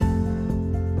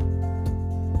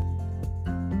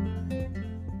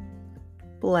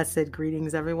Blessed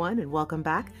greetings, everyone, and welcome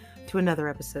back to another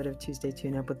episode of Tuesday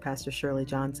Tune Up with Pastor Shirley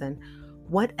Johnson.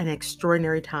 What an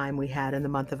extraordinary time we had in the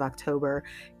month of October,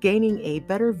 gaining a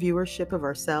better viewership of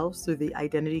ourselves through the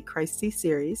Identity Crisis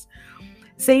series.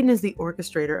 Satan is the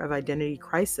orchestrator of identity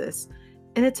crisis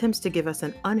and attempts to give us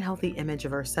an unhealthy image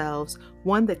of ourselves,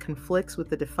 one that conflicts with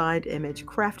the defined image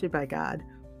crafted by God.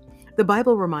 The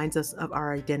Bible reminds us of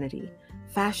our identity,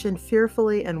 fashioned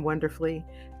fearfully and wonderfully,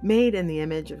 made in the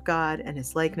image of God and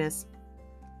His likeness,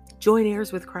 joint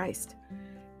heirs with Christ,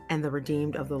 and the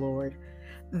redeemed of the Lord.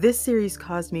 This series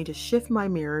caused me to shift my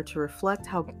mirror to reflect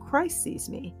how Christ sees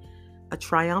me, a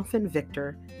triumphant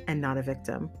victor and not a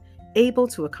victim, able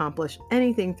to accomplish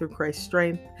anything through Christ's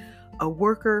strength, a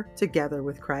worker together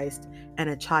with Christ, and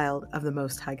a child of the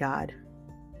Most High God.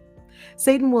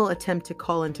 Satan will attempt to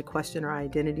call into question our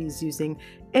identities using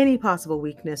any possible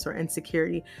weakness or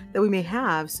insecurity that we may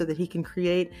have so that he can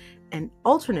create an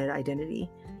alternate identity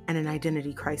and an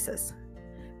identity crisis.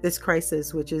 This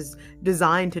crisis, which is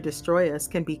designed to destroy us,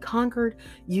 can be conquered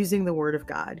using the Word of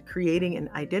God, creating an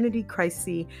identity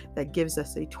crisis that gives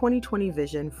us a 2020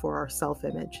 vision for our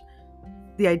self-image.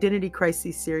 The Identity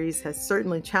Crisis series has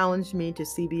certainly challenged me to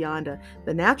see beyond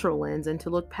the natural lens and to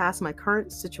look past my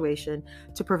current situation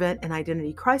to prevent an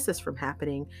identity crisis from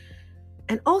happening.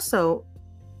 And also,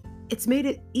 it's made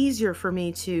it easier for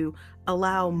me to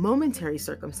allow momentary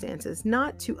circumstances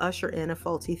not to usher in a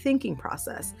faulty thinking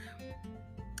process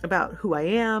about who I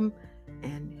am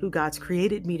and who God's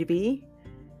created me to be.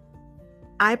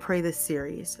 I pray this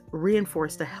series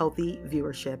reinforced a healthy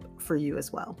viewership for you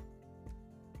as well.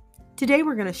 Today,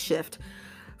 we're going to shift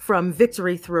from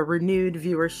victory through a renewed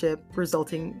viewership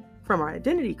resulting from our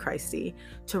identity crisis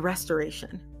to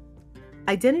restoration.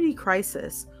 Identity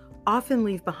crisis often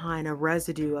leave behind a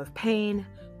residue of pain,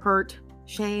 hurt,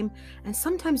 shame, and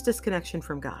sometimes disconnection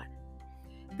from God.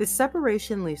 This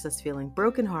separation leaves us feeling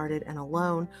brokenhearted and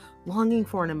alone, longing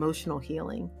for an emotional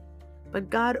healing.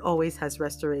 But God always has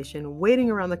restoration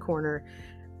waiting around the corner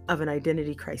of an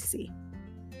identity crisis.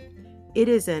 It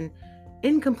is an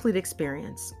incomplete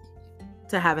experience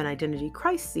to have an identity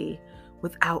crisis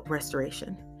without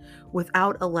restoration,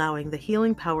 without allowing the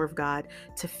healing power of God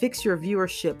to fix your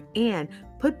viewership and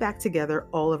put back together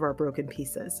all of our broken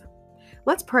pieces.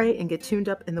 Let's pray and get tuned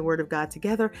up in the Word of God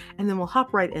together, and then we'll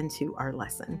hop right into our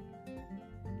lesson.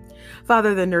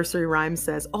 Father, the nursery rhyme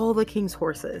says, all the king's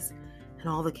horses and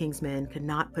all the king's men could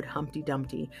not put Humpty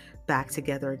Dumpty back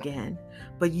together again.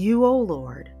 But you, O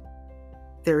Lord,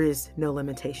 there is no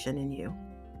limitation in you.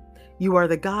 You are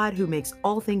the God who makes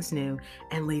all things new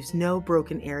and leaves no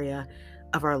broken area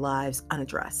of our lives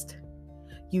unaddressed.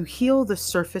 You heal the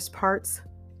surface parts,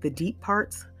 the deep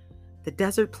parts, the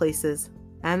desert places,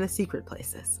 and the secret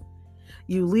places.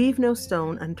 You leave no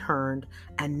stone unturned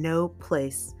and no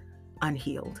place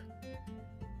unhealed.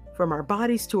 From our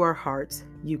bodies to our hearts,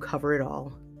 you cover it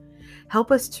all. Help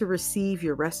us to receive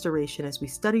your restoration as we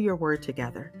study your word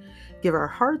together. Give our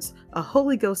hearts a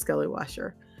Holy Ghost gully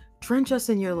washer. Drench us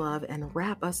in your love and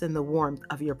wrap us in the warmth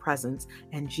of your presence.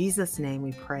 In Jesus' name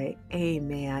we pray,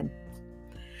 amen.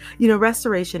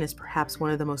 Restoration is perhaps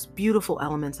one of the most beautiful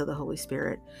elements of the Holy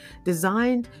Spirit,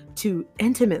 designed to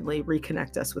intimately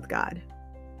reconnect us with God.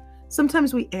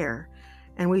 Sometimes we err,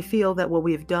 and we feel that what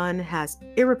we have done has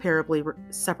irreparably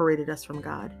separated us from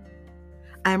God.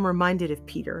 I am reminded of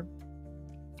Peter.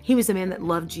 He was a man that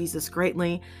loved Jesus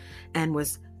greatly and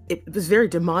was very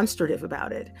demonstrative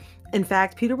about it. In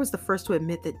fact, Peter was the first to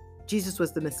admit that Jesus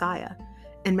was the Messiah.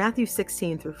 In Matthew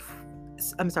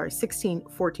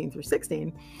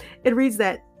 16:14-16, it reads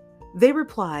that they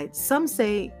replied, some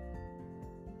say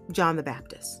John the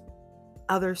Baptist,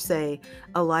 others say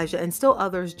Elijah, and still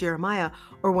others Jeremiah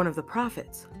or one of the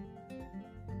prophets.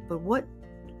 But what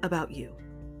about you?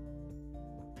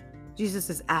 Jesus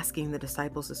is asking the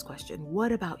disciples this question.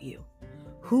 What about you?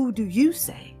 Who do you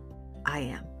say I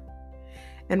am?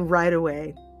 And right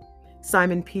away,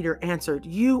 Simon Peter answered,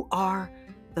 you are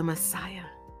the Messiah,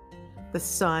 the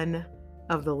Son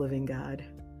of the living God.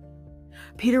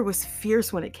 Peter was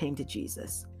fierce when it came to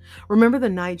Jesus. Remember the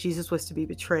night Jesus was to be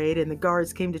betrayed and the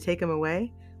guards came to take him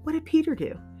away? What did Peter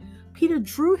do? Peter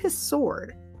drew his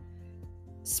sword,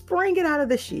 sprang it out of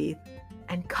the sheath,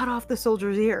 and cut off the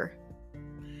soldier's ear.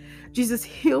 Jesus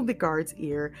healed the guard's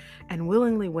ear and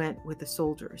willingly went with the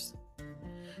soldiers.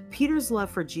 Peter's love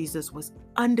for Jesus was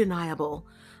undeniable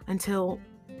until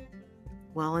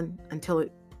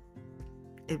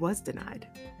it was denied.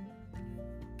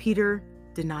 Peter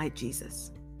denied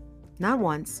Jesus. Not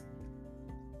once,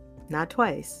 not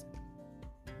twice,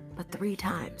 but 3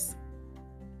 times.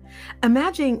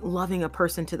 Imagine loving a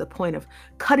person to the point of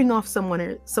cutting off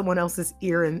someone else's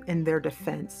ear in their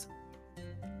defense.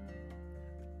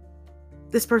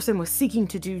 This person was seeking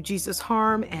to do Jesus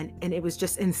harm, and it was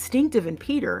just instinctive in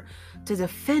Peter to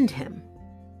defend him.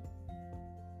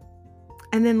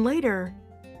 And then later,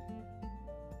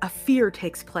 a fear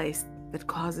takes place that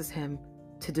causes him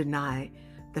to deny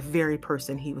the very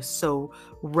person he was so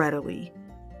readily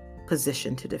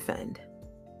positioned to defend.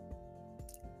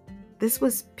 This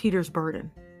was Peter's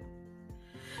burden.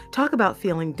 Talk about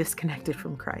feeling disconnected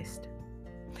from Christ.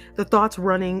 The thoughts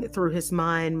running through his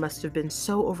mind must have been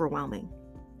so overwhelming.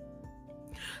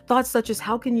 Thoughts such as,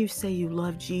 how can you say you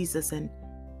love Jesus and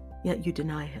yet you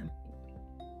deny him?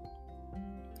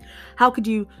 How could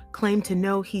you claim to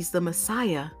know he's the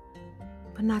Messiah,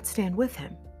 but not stand with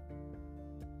him?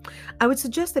 I would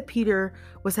suggest that Peter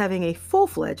was having a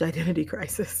full-fledged identity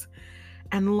crisis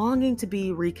and longing to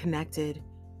be reconnected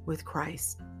with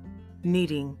Christ,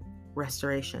 needing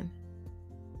restoration.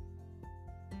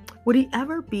 Would he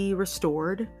ever be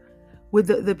restored? Would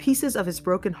the pieces of his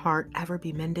broken heart ever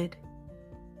be mended?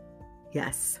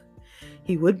 Yes,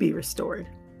 he would be restored,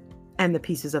 and the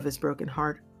pieces of his broken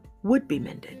heart would be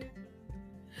mended.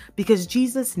 Because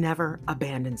Jesus never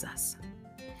abandons us.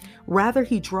 Rather,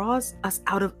 he draws us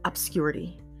out of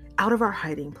obscurity, out of our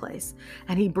hiding place,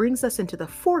 and he brings us into the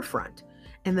forefront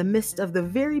in the midst of the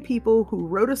very people who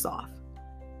wrote us off.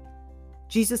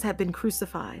 Jesus had been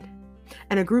crucified,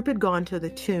 and a group had gone to the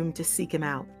tomb to seek him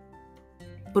out.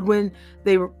 But when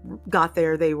they got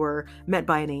there, they were met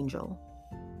by an angel.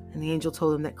 And the angel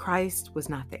told them that Christ was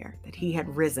not there, that he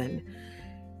had risen.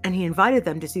 And he invited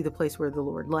them to see the place where the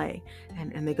Lord lay.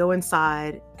 And they go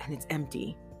inside, and it's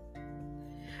empty.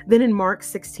 Then in Mark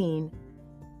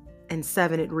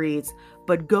 16:7, it reads,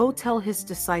 "But go tell his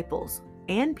disciples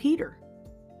and Peter,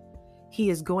 he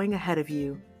is going ahead of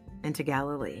you into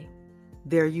Galilee.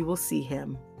 There you will see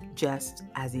him, just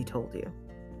as he told you."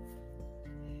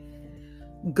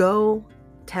 Go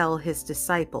tell his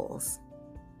disciples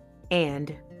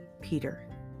and Peter.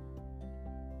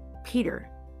 Peter,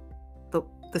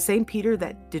 the same Peter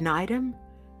that denied him,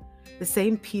 the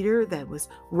same Peter that was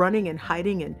running and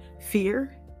hiding in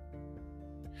fear.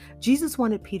 Jesus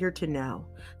wanted Peter to know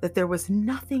that there was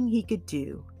nothing he could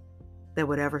do that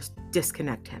would ever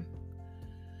disconnect him.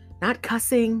 Not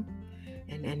cussing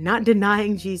and not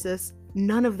denying Jesus.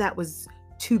 None of that was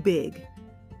too big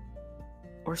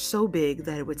or so big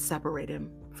that it would separate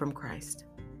him from Christ.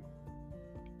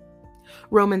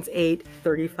 Romans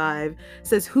 8:35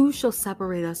 says, "Who shall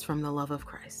separate us from the love of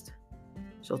Christ?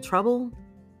 Shall trouble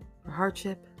or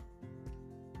hardship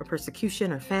or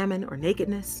persecution or famine or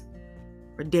nakedness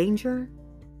or danger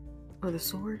or the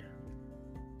sword?"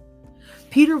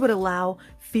 Peter would allow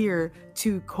fear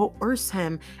to coerce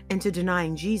him into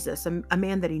denying Jesus, a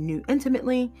man that he knew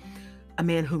intimately, a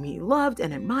man whom he loved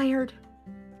and admired,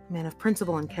 a man of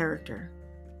principle and character,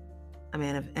 a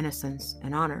man of innocence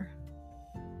and honor.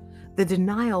 The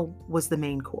denial was the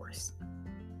main course,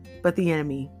 but the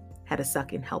enemy had a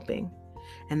second helping,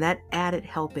 and that added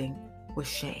helping was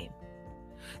shame.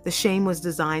 The shame was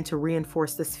designed to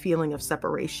reinforce this feeling of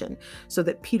separation so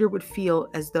that Peter would feel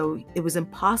as though it was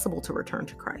impossible to return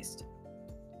to Christ.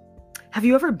 Have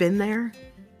you ever been there?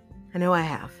 I know I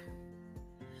have.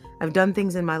 I've done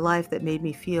things in my life that made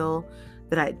me feel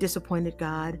that I had disappointed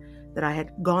God, that I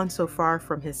had gone so far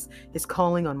from his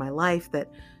calling on my life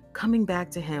that coming back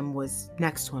to him was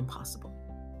next to impossible.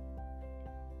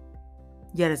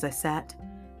 Yet as I sat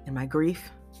in my grief,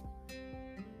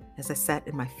 as I sat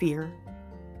in my fear,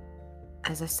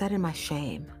 as I sat in my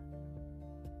shame,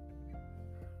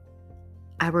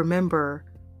 I remember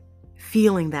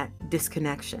feeling that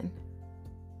disconnection.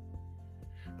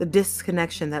 The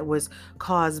disconnection that was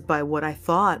caused by what I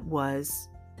thought was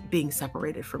being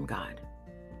separated from God.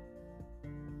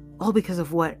 All because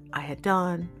of what I had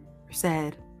done or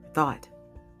said, thought.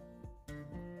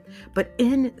 But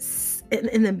in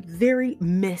the very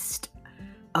midst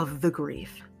of the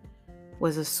grief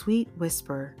was a sweet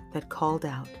whisper that called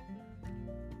out,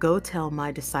 "Go tell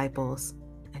my disciples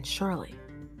and Shirley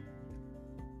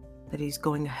that he's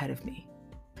going ahead of me."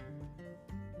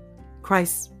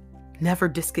 Christ never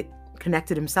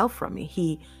disconnected himself from me.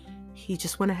 He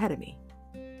just went ahead of me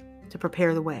to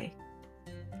prepare the way,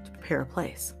 to prepare a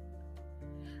place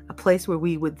where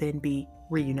we would then be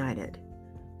reunited.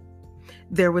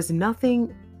 There was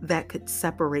nothing that could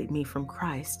separate me from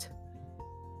Christ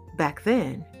back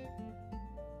then,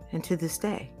 and to this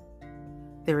day,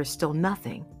 there is still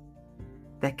nothing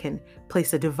that can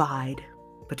place a divide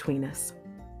between us.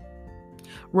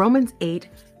 Romans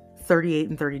 8:38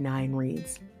 and 39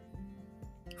 reads,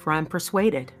 "For I am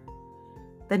persuaded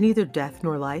that neither death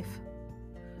nor life,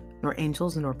 nor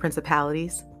angels nor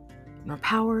principalities, nor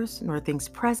powers, nor things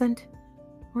present,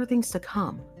 nor things to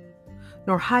come,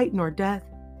 nor height nor depth,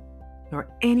 nor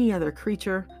any other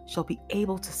creature shall be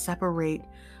able to separate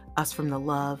us from the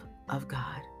love of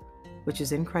God, which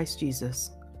is in Christ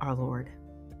Jesus our Lord.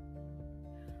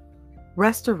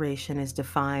 Restoration is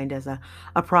defined as a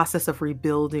process of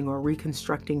rebuilding or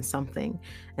reconstructing something,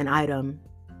 an item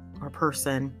or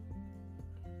person,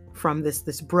 from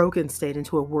this broken state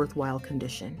into a worthwhile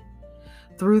condition.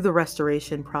 Through the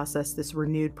restoration process, this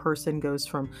renewed person goes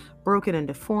from broken and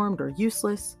deformed or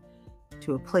useless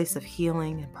to a place of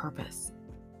healing and purpose.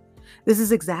 This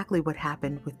is exactly what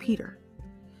happened with Peter.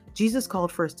 Jesus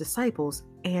called for his disciples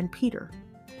and Peter.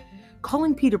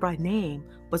 Calling Peter by name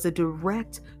was a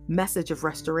direct message of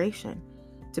restoration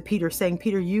to Peter, saying,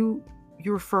 Peter,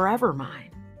 you're forever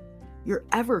mine. You're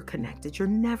ever connected. You're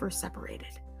never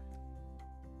separated.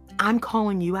 I'm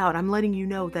calling you out. I'm letting you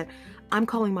know that I'm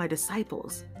calling my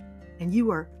disciples, and you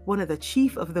are one of the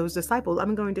chief of those disciples.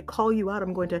 I'm going to call you out.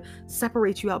 I'm going to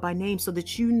separate you out by name so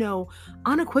that you know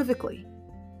unequivocally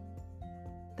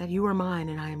that you are mine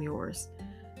and I am yours,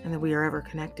 and that we are ever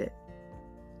connected.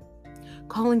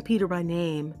 Calling Peter by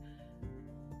name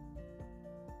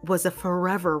was a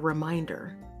forever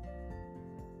reminder.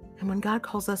 And when God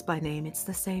calls us by name, it's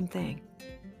the same thing.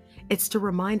 It's to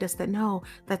remind us that no,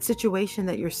 that situation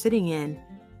that you're sitting in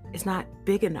is not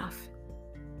big enough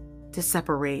to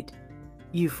separate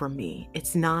you from me.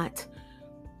 It's not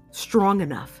strong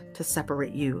enough to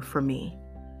separate you from me.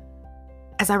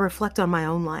 As I reflect on my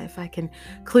own life, I can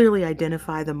clearly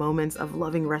identify the moments of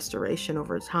loving restoration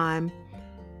over time.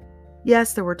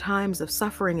 Yes, there were times of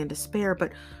suffering and despair,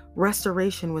 but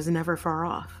restoration was never far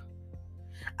off.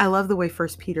 I love the way 1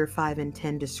 Peter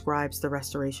 5:10 describes the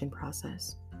restoration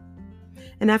process.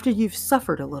 And after you've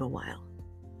suffered a little while,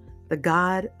 the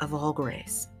God of all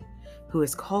grace, who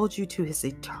has called you to his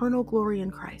eternal glory in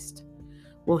Christ,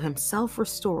 will himself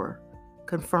restore,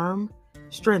 confirm,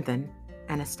 strengthen,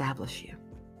 and establish you.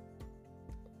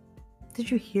 Did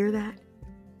you hear that?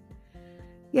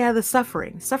 Yeah, the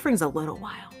suffering's a little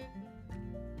while.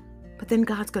 But then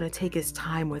God's going to take his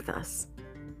time with us,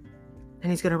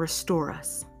 and he's going to restore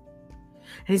us,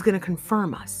 and he's going to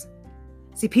confirm us.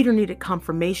 See, Peter needed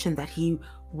confirmation that he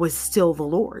was still the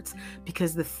Lord's,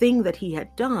 because the thing that he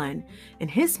had done in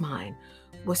his mind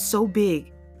was so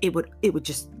big, it would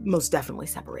just most definitely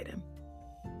separate him.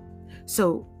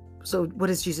 So what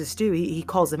does Jesus do? He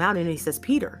calls him out and he says,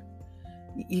 Peter,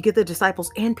 you get the disciples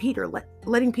and Peter,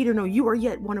 letting Peter know you are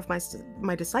yet one of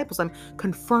my disciples. I'm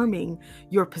confirming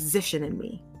your position in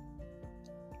me.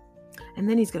 And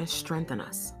then he's going to strengthen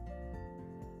us,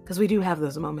 because we do have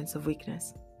those moments of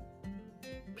weakness.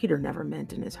 Peter never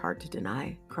meant in his heart to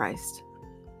deny Christ.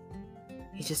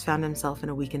 He just found himself in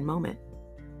a weakened moment.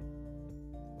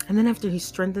 And then after he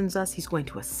strengthens us, he's going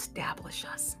to establish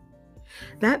us.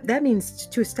 That means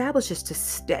to establish is to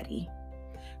steady,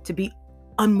 to be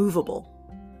unmovable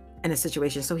in a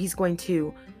situation. So he's going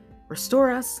to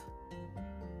restore us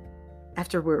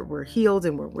after we're healed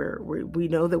and we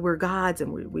know that we're God's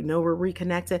and we know we're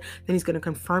reconnected. Then he's going to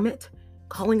confirm it,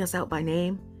 calling us out by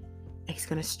name. And he's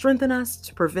going to strengthen us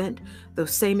to prevent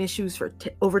those same issues from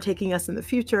overtaking us in the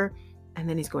future. And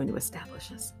then he's going to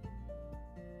establish us.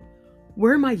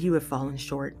 Where might you have fallen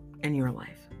short in your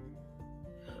life?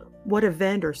 What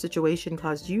event or situation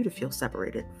caused you to feel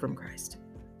separated from Christ?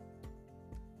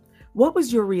 What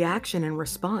was your reaction and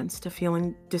response to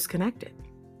feeling disconnected?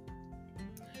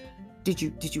 Did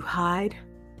you hide?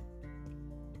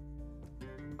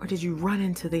 Or did you run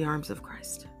into the arms of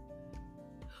Christ?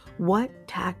 What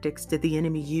tactics did the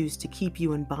enemy use to keep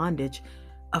you in bondage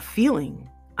of feeling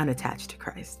unattached to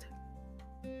Christ?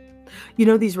 You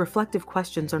know, these reflective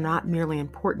questions are not merely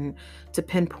important to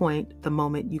pinpoint the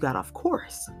moment you got off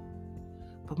course,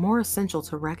 but more essential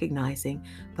to recognizing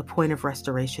the point of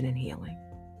restoration and healing.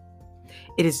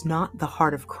 It is not the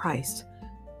heart of Christ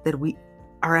that we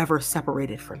are ever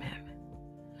separated from him.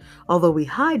 Although we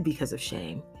hide because of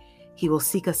shame, he will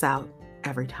seek us out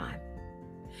every time.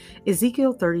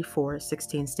 Ezekiel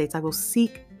 34:16 states, I will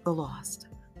seek the lost,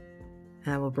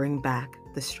 and I will bring back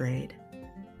the strayed,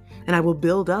 and I will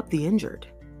build up the injured,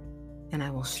 and I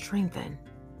will strengthen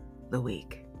the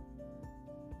weak.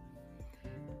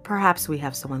 Perhaps we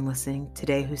have someone listening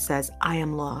today who says, I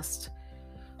am lost,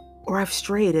 or I've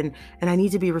strayed and I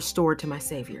need to be restored to my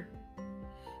Savior.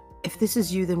 If this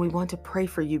is you, then we want to pray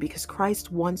for you, because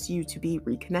Christ wants you to be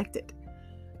reconnected.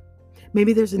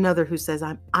 Maybe there's another who says,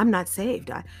 I'm not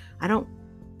saved. I don't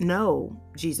know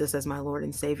Jesus as my Lord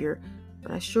and Savior,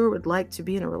 but I sure would like to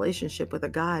be in a relationship with a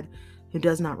God who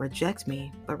does not reject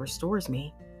me, but restores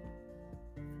me.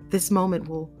 This moment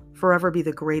will forever be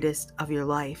the greatest of your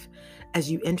life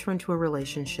as you enter into a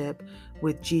relationship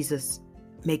with Jesus,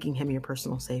 making him your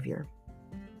personal Savior.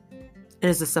 It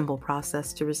is a simple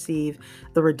process to receive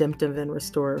the redemptive and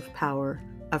restorative power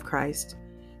of Christ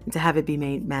and to have it be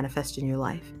made manifest in your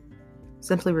life.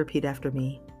 Simply repeat after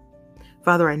me.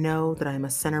 Father, I know that I am a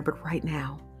sinner, but right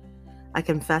now, I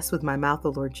confess with my mouth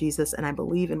the Lord Jesus, and I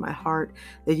believe in my heart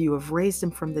that you have raised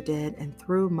him from the dead, and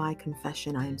through my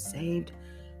confession I am saved,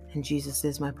 and Jesus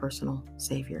is my personal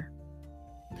Savior.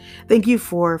 Thank you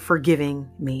for forgiving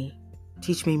me.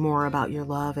 Teach me more about your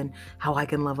love and how I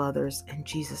can love others in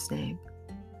Jesus' name.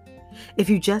 If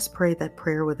you just prayed that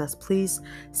prayer with us, please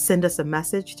send us a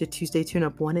message to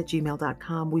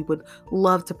tuesdaytuneup1@gmail.com. We would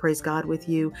love to praise God with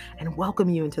you and welcome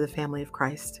you into the family of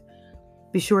Christ.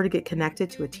 Be sure to get connected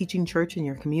to a teaching church in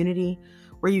your community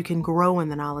where you can grow in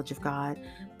the knowledge of God,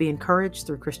 be encouraged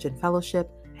through Christian fellowship,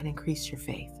 and increase your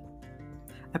faith.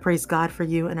 I praise God for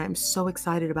you, and I'm so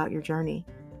excited about your journey.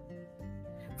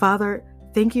 Father,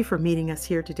 thank you for meeting us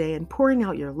here today and pouring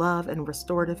out your love and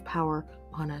restorative power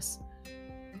on us.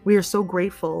 We are so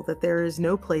grateful that there is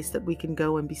no place that we can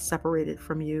go and be separated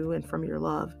from you and from your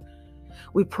love.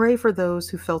 We pray for those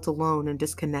who felt alone and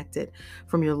disconnected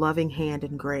from your loving hand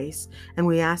and grace, and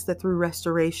we ask that through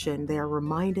restoration they are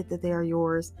reminded that they are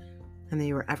yours and that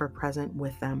you are ever present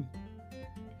with them.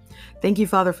 Thank you,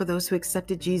 Father, for those who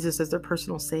accepted Jesus as their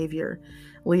personal Savior.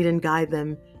 Lead and guide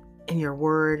them in your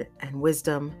word and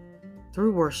wisdom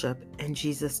through worship. In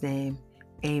Jesus' name,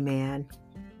 amen.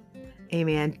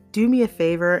 Amen. Do me a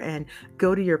favor and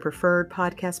go to your preferred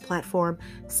podcast platform.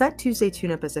 Set Tuesday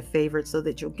Tune Up as a favorite so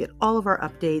that you'll get all of our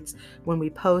updates when we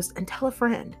post, and tell a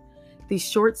friend. These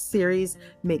short series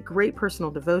make great personal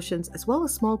devotions as well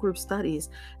as small group studies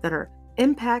that are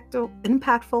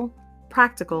impactful,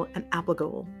 practical, and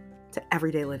applicable to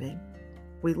everyday living.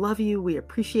 We love you, we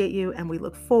appreciate you, and we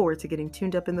look forward to getting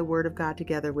tuned up in the Word of God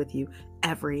together with you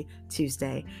every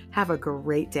Tuesday. Have a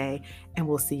great day, and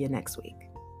we'll see you next week.